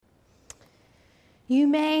You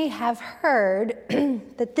may have heard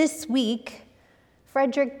that this week,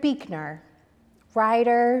 Frederick Buechner,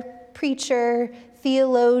 writer, preacher,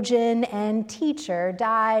 theologian, and teacher,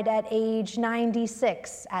 died at age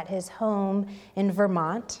 96 at his home in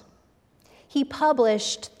Vermont. He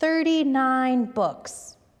published 39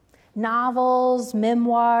 books, novels,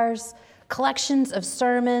 memoirs, collections of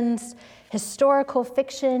sermons, historical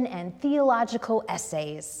fiction, and theological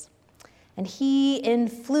essays. And he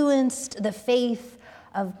influenced the faith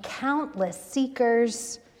of countless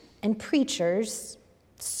seekers and preachers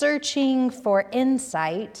searching for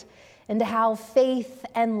insight into how faith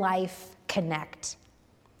and life connect.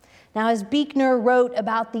 Now, as Buechner wrote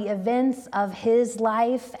about the events of his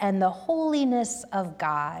life and the holiness of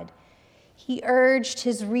God, he urged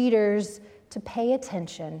his readers to pay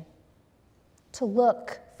attention, to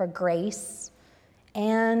look for grace,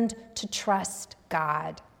 and to trust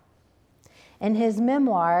God. In his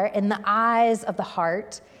memoir, In the Eyes of the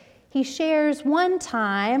Heart, he shares one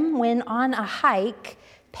time when on a hike,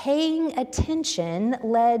 paying attention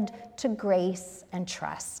led to grace and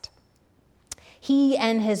trust. He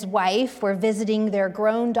and his wife were visiting their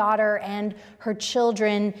grown daughter and her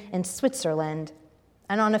children in Switzerland.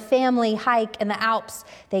 And on a family hike in the Alps,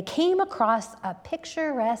 they came across a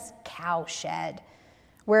picturesque cowshed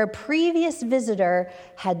where a previous visitor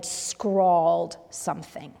had scrawled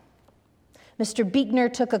something. Mr. Buechner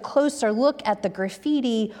took a closer look at the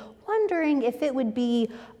graffiti, wondering if it would be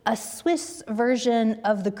a Swiss version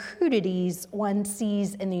of the crudities one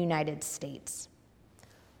sees in the United States.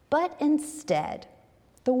 But instead,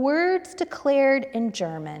 the words declared in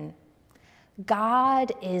German,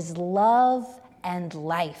 "God is love and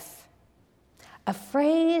life," a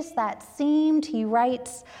phrase that seemed, he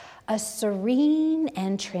writes, as serene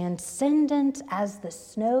and transcendent as the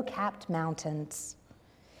snow-capped mountains.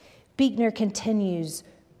 Buechner continues,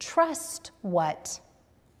 trust what?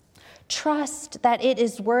 Trust that it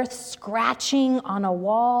is worth scratching on a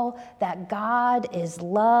wall that God is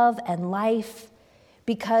love and life,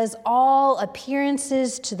 because all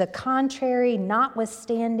appearances to the contrary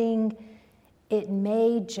notwithstanding, it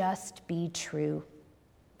may just be true.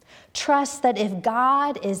 Trust that if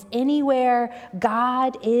God is anywhere,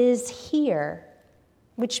 God is here,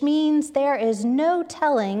 which means there is no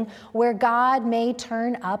telling where God may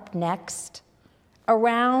turn up next,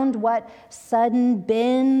 around what sudden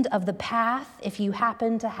bend of the path if you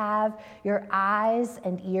happen to have your eyes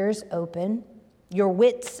and ears open, your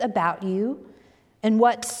wits about you, and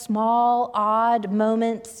what small, odd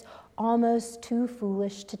moments almost too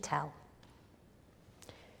foolish to tell.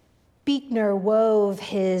 Buechner wove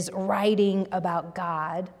his writing about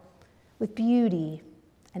God with beauty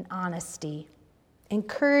and honesty,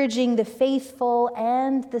 encouraging the faithful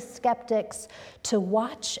and the skeptics to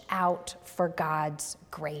watch out for God's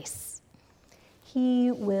grace. He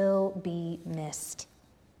will be missed.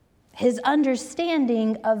 His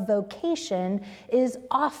understanding of vocation is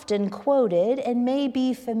often quoted and may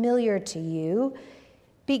be familiar to you.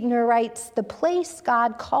 Buechner writes, "The place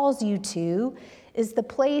God calls you to is the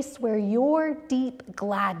place where your deep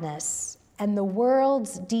gladness and the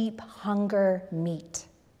world's deep hunger meet."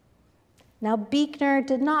 Now, Buechner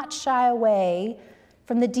did not shy away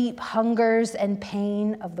from the deep hungers and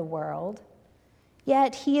pain of the world,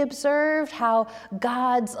 yet he observed how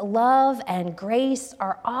God's love and grace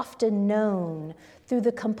are often known through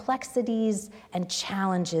the complexities and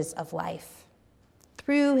challenges of life.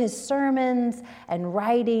 Through his sermons and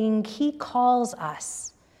writing, he calls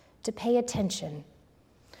us to pay attention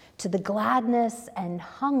to the gladness and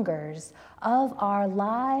hungers of our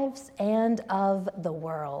lives and of the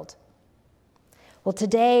world. Well,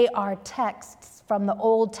 today our texts from the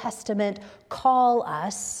Old Testament call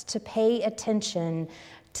us to pay attention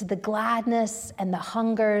to the gladness and the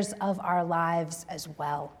hungers of our lives as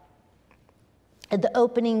well. In the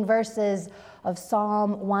opening verses of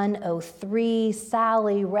Psalm 103,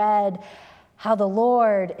 Sally read how the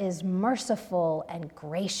Lord is merciful and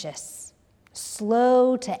gracious,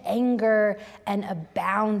 slow to anger and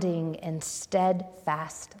abounding in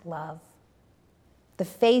steadfast love. The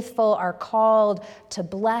faithful are called to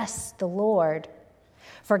bless the Lord,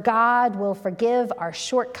 for God will forgive our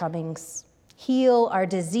shortcomings, heal our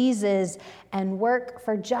diseases, and work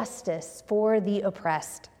for justice for the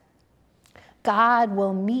oppressed. God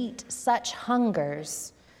will meet such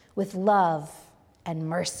hungers with love and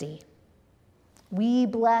mercy. We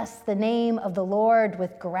bless the name of the Lord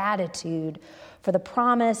with gratitude for the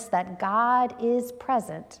promise that God is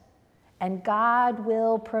present and God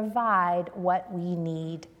will provide what we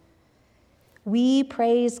need. We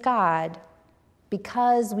praise God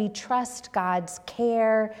because we trust God's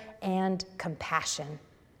care and compassion.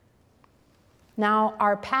 Now,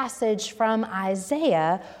 our passage from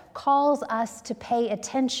Isaiah calls us to pay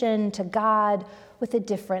attention to God with a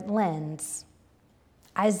different lens.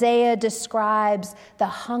 Isaiah describes the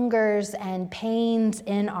hungers and pains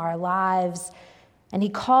in our lives, and he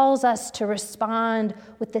calls us to respond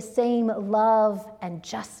with the same love and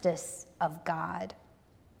justice of God.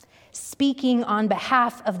 Speaking on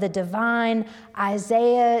behalf of the divine,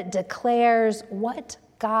 Isaiah declares what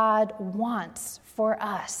God wants for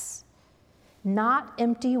us. Not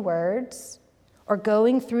empty words or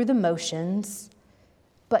going through the motions,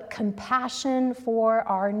 but compassion for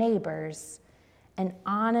our neighbors and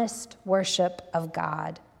honest worship of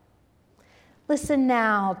God. Listen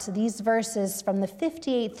now to these verses from the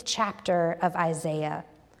 58th chapter of Isaiah,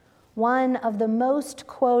 one of the most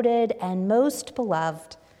quoted and most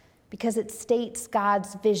beloved because it states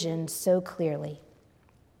God's vision so clearly.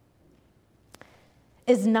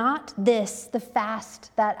 Is not this the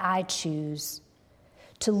fast that I choose,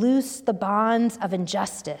 to loose the bonds of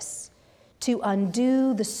injustice, to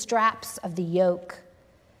undo the straps of the yoke,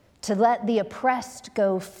 to let the oppressed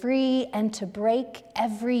go free and to break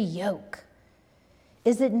every yoke?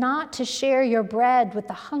 Is it not to share your bread with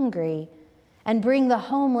the hungry and bring the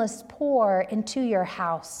homeless poor into your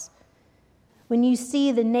house? When you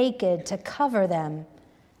see the naked, to cover them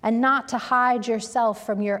and not to hide yourself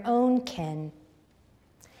from your own kin.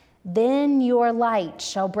 Then your light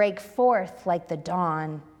shall break forth like the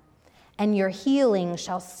dawn, and your healing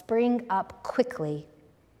shall spring up quickly.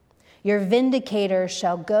 Your vindicator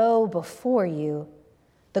shall go before you.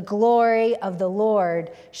 The glory of the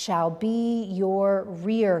Lord shall be your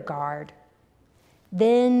rear guard.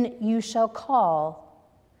 Then you shall call,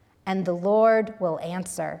 and the Lord will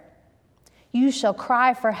answer. You shall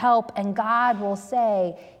cry for help, and God will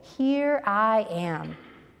say, "Here I am."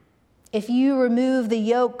 If you remove the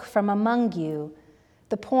yoke from among you,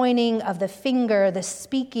 the pointing of the finger, the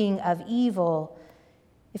speaking of evil,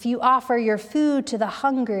 if you offer your food to the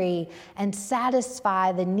hungry and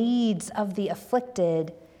satisfy the needs of the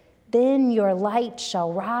afflicted, then your light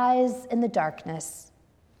shall rise in the darkness,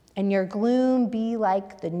 and your gloom be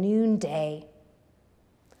like the noonday.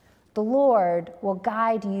 The Lord will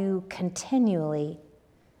guide you continually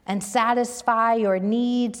and satisfy your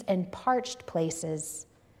needs in parched places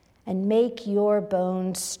and make your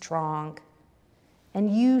bones strong.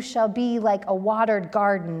 And you shall be like a watered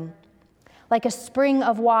garden, like a spring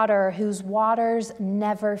of water whose waters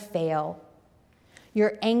never fail.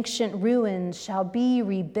 Your ancient ruins shall be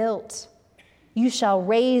rebuilt. You shall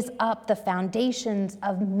raise up the foundations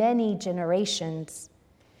of many generations.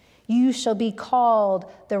 You shall be called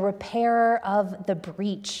the repairer of the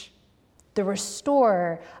breach, the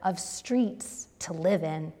restorer of streets to live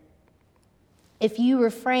in. If you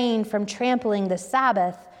refrain from trampling the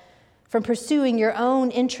Sabbath, from pursuing your own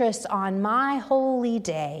interests on my holy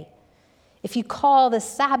day, if you call the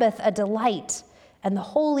Sabbath a delight and the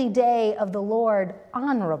holy day of the Lord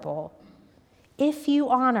honorable, if you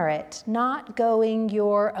honor it, not going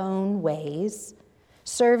your own ways,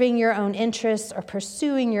 serving your own interests or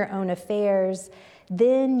pursuing your own affairs,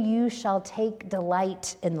 then you shall take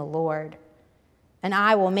delight in the Lord. And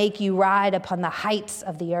I will make you ride upon the heights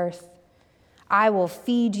of the earth. I will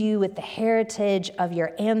feed you with the heritage of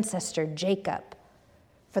your ancestor Jacob,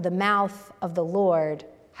 for the mouth of the Lord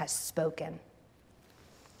has spoken.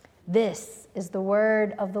 This is the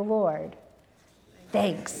word of the Lord.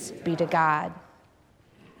 Thanks be to God.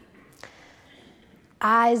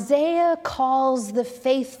 Isaiah calls the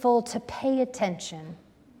faithful to pay attention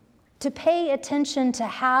to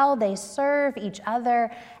how they serve each other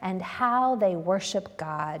and how they worship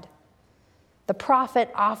God. The prophet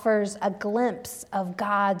offers a glimpse of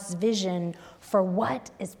God's vision for what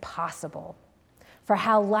is possible, for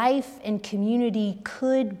how life in community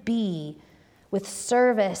could be, with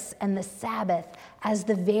service and the Sabbath as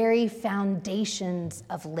the very foundations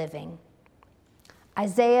of living.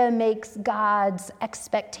 Isaiah makes God's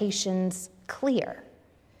expectations clear.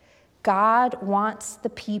 God wants the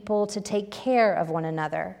people to take care of one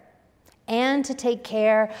another and to take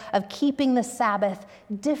care of keeping the Sabbath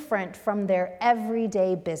different from their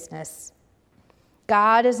everyday business.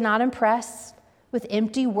 God is not impressed with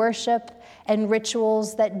empty worship and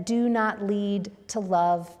rituals that do not lead to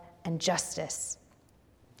love and justice.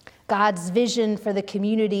 God's vision for the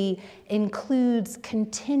community includes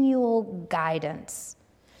continual guidance,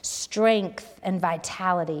 strength and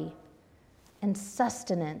vitality, and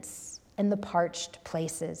sustenance in the parched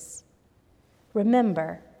places.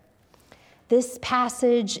 Remember, this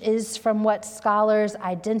passage is from what scholars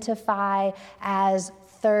identify as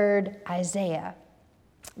Third Isaiah.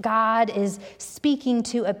 God is speaking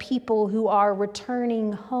to a people who are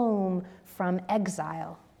returning home from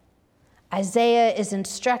exile. Isaiah is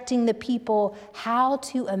instructing the people how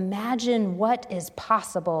to imagine what is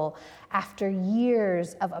possible after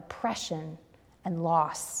years of oppression and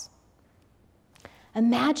loss.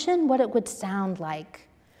 Imagine what it would sound like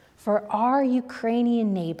for our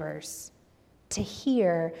Ukrainian neighbors to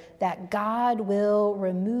hear that God will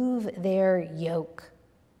remove their yoke,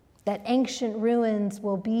 that ancient ruins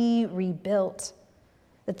will be rebuilt,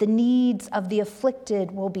 that the needs of the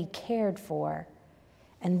afflicted will be cared for,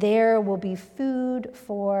 and there will be food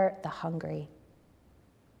for the hungry.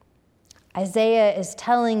 Isaiah is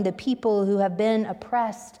telling the people who have been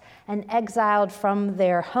oppressed and exiled from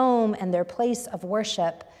their home and their place of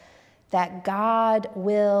worship that God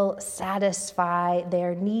will satisfy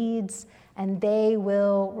their needs and they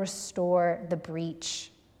will restore the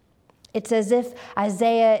breach. It's as if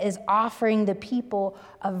Isaiah is offering the people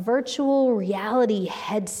a virtual reality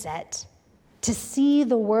headset to see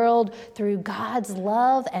the world through God's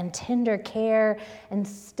love and tender care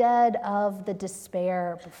instead of the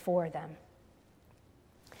despair before them.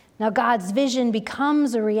 Now, God's vision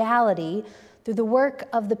becomes a reality through the work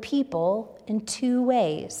of the people in two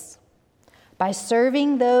ways: by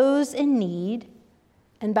serving those in need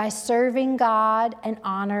and by serving God and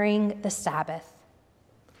honoring the Sabbath.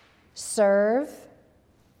 Serve,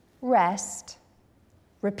 rest,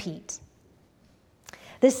 repeat.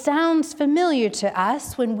 This sounds familiar to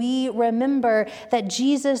us when we remember that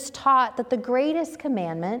Jesus taught that the greatest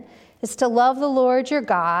commandment is to love the Lord your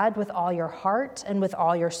God with all your heart and with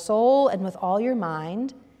all your soul and with all your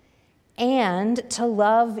mind, and to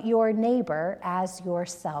love your neighbor as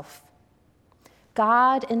yourself.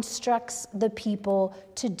 God instructs the people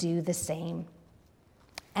to do the same.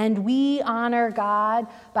 And we honor God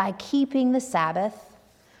by keeping the Sabbath,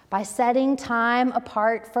 by setting time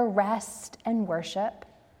apart for rest and worship,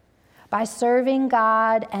 by serving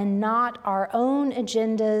God and not our own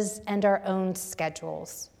agendas and our own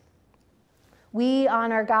schedules. We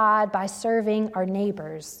honor God by serving our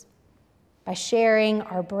neighbors, by sharing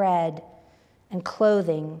our bread and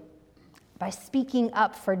clothing, by speaking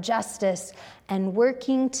up for justice and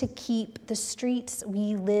working to keep the streets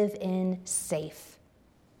we live in safe.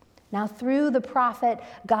 Now, through the prophet,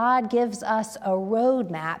 God gives us a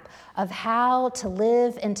roadmap of how to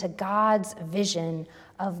live into God's vision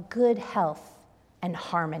of good health and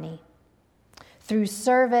harmony. Through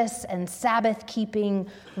service and Sabbath keeping,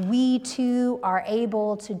 we too are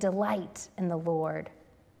able to delight in the Lord.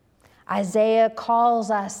 Isaiah calls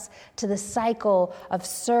us to the cycle of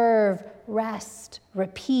serve, rest,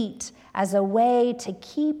 repeat as a way to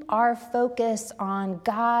keep our focus on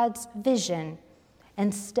God's vision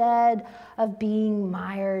instead of being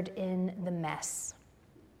mired in the mess.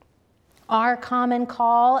 Our common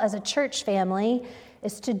call as a church family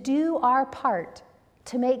is to do our part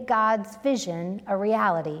to make God's vision a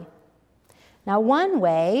reality. Now, one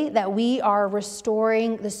way that we are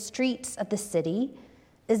restoring the streets of the city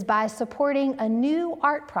is by supporting a new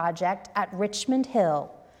art project at Richmond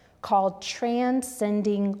Hill called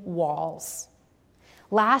Transcending Walls.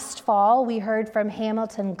 Last fall, we heard from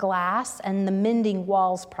Hamilton Glass and the Mending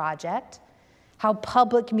Walls Project, how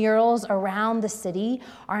public murals around the city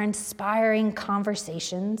are inspiring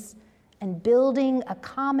conversations and building a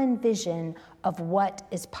common vision of what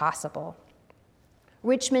is possible.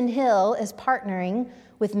 Richmond Hill is partnering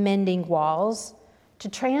with Mending Walls to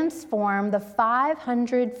transform the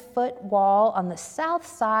 500-foot wall on the south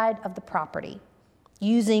side of the property,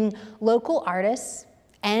 using local artists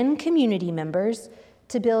and community members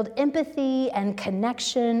to build empathy and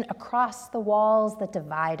connection across the walls that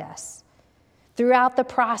divide us. Throughout the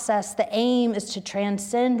process, the aim is to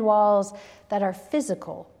transcend walls that are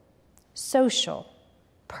physical, social,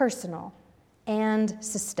 personal, and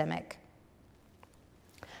systemic.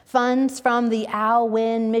 Funds from the Al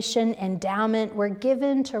Wynn Mission Endowment were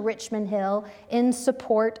given to Richmond Hill in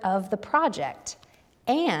support of the project,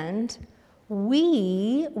 and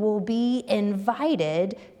we will be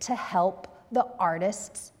invited to help the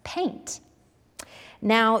artists paint.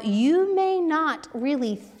 Now, you may not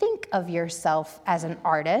really think of yourself as an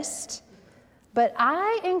artist, but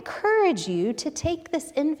I encourage you to take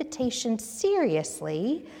this invitation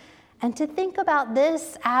seriously and to think about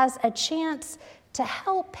this as a chance to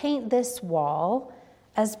help paint this wall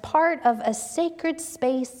as part of a sacred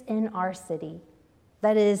space in our city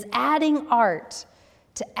that is adding art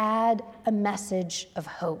to add a message of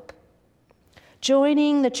hope.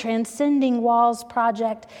 Joining the Transcending Walls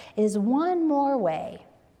project is one more way,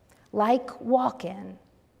 like Walk-In,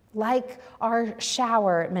 like our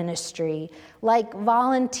shower ministry, like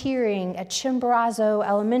volunteering at Chimborazo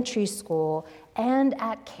Elementary School and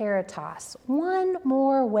at Caritas. One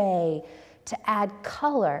more way to add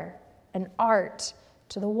color and art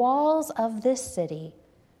to the walls of this city.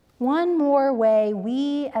 One more way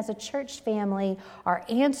we as a church family are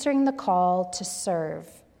answering the call to serve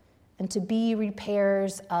and to be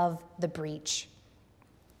repairers of the breach.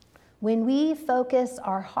 When we focus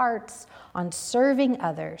our hearts on serving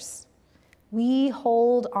others, we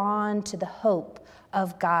hold on to the hope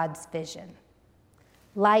of God's vision.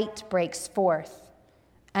 Light breaks forth,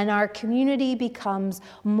 and our community becomes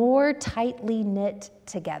more tightly knit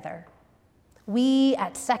together. We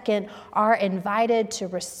at Second are invited to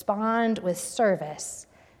respond with service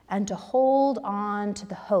and to hold on to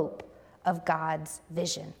the hope of God's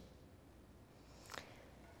vision.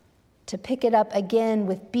 To pick it up again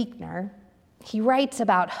with Buechner, he writes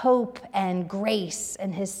about hope and grace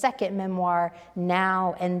in his second memoir,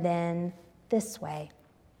 Now and Then, this way.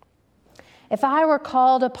 If I were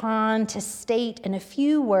called upon to state in a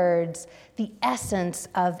few words the essence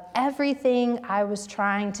of everything I was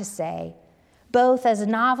trying to say, both as a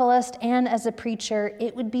novelist and as a preacher,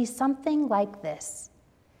 it would be something like this.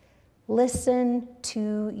 Listen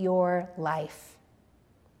to your life.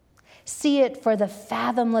 See it for the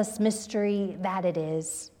fathomless mystery that it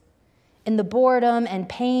is, in the boredom and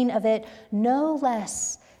pain of it, no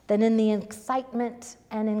less than in the excitement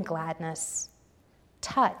and in gladness.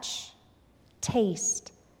 Touch,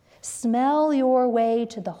 taste, smell your way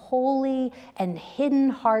to the holy and hidden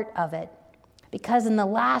heart of it, because in the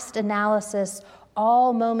last analysis,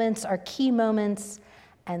 all moments are key moments,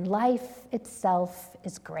 and life itself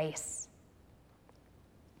is grace.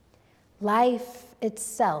 Life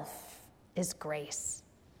itself is grace.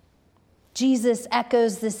 Jesus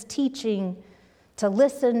echoes this teaching to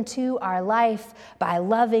listen to our life by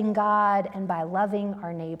loving God and by loving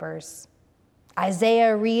our neighbors.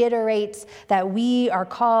 Isaiah reiterates that we are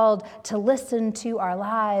called to listen to our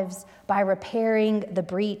lives by repairing the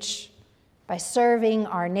breach, by serving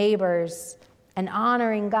our neighbors, and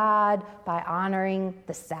honoring God by honoring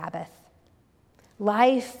the Sabbath.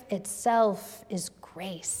 Life itself is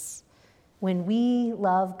grace when we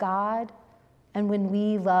love God and when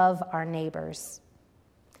we love our neighbors.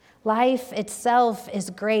 Life itself is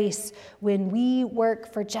grace when we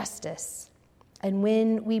work for justice and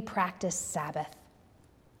when we practice Sabbath.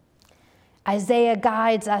 Isaiah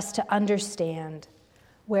guides us to understand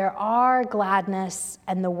where our gladness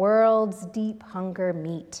and the world's deep hunger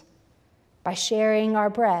meet, by sharing our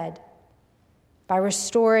bread, by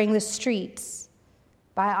restoring the streets,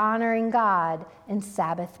 by honoring God in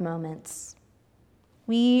Sabbath moments.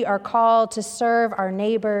 We are called to serve our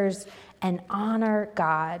neighbors and honor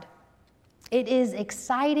God. It is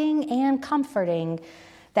exciting and comforting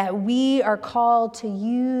that we are called to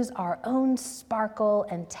use our own sparkle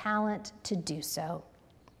and talent to do so.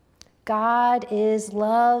 God is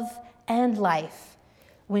love and life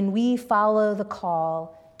when we follow the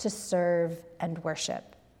call to serve and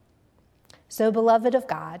worship. So, beloved of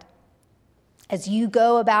God, as you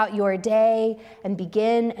go about your day and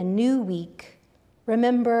begin a new week,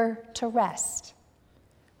 remember to rest.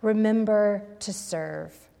 Remember to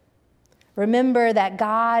serve. Remember that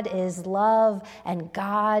God is love and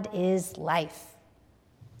God is life.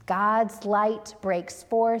 God's light breaks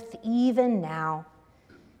forth even now.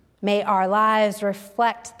 May our lives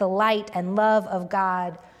reflect the light and love of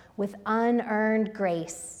God with unearned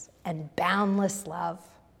grace and boundless love.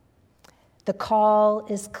 The call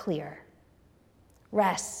is clear.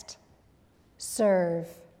 Rest, serve,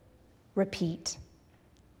 repeat.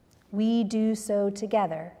 We do so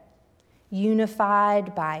together,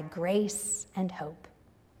 unified by grace and hope.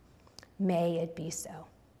 May it be so.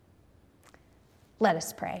 Let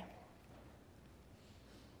us pray.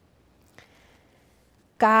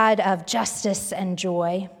 God of justice and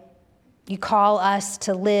joy, you call us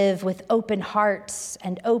to live with open hearts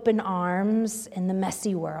and open arms in the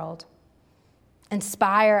messy world.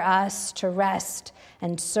 Inspire us to rest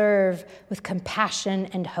and serve with compassion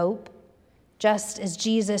and hope, just as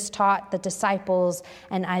Jesus taught the disciples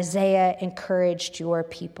and Isaiah encouraged your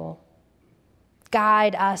people.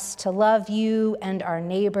 Guide us to love you and our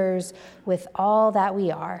neighbors with all that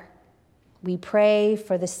we are. We pray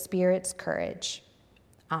for the Spirit's courage.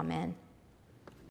 Amen.